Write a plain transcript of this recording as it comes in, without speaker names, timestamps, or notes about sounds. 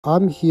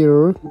I'm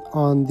here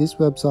on this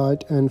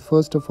website, and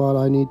first of all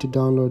I need to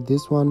download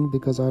this one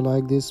because I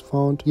like this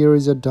font. Here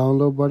is a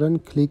download button.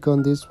 Click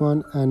on this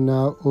one and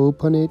now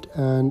open it,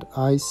 and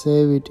I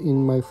save it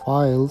in my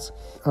files.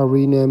 I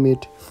rename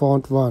it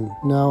font 1.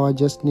 Now I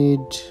just need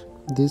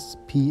this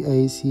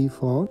PAC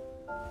font.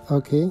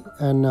 Okay,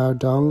 and now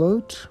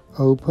download,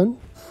 open,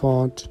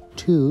 font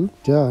 2,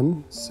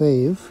 done,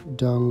 save,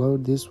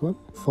 download this one,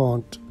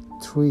 font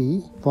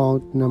 3,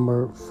 font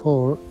number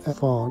 4,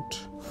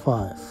 font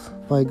 5.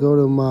 If I go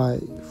to my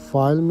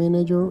file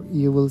manager,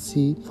 you will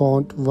see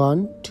font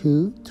 1,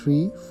 2,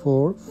 3,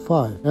 4,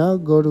 5. Now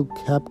go to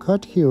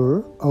CapCut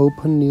here,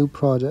 open new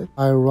project.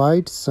 I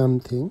write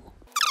something.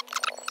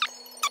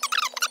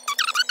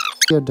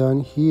 We are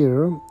done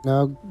here.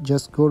 Now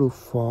just go to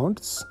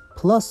fonts,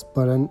 plus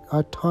button,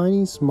 a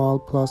tiny small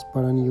plus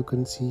button you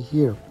can see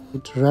here.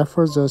 It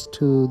refers us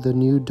to the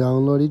new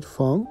downloaded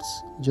fonts.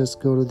 Just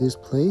go to this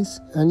place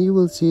and you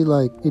will see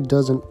like it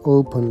doesn't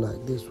open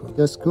like this one.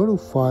 Just go to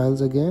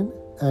files again,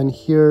 and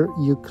here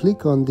you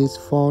click on this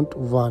font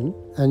 1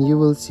 and you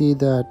will see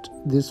that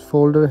this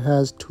folder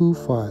has 2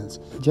 files.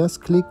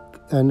 Just click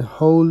and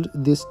hold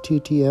this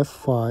TTF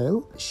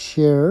file,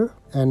 share,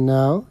 and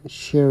now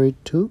share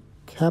it to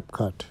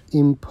CapCut,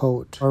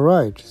 import.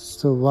 Alright,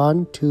 so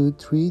 1, 2,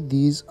 3,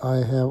 these I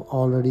have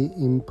already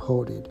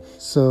imported.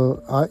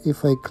 So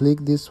if I click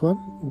this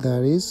one,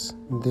 that is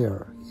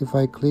there. If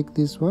I click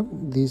this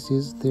one, this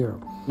is there.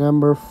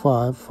 Number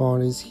 5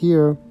 font is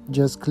here.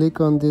 Just click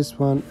on this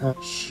one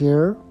and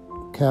share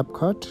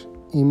CapCut,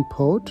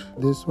 import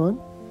this one,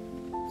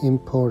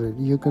 imported.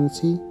 You can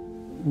see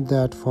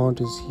that font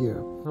is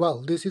here.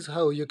 Well, this is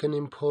how you can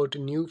import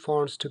new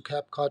fonts to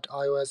CapCut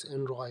iOS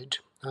Android.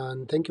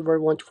 And thank you very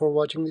much for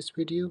watching this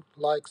video.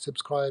 Like,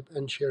 subscribe,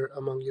 and share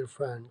among your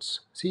friends.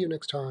 See you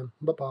next time.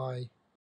 Bye bye.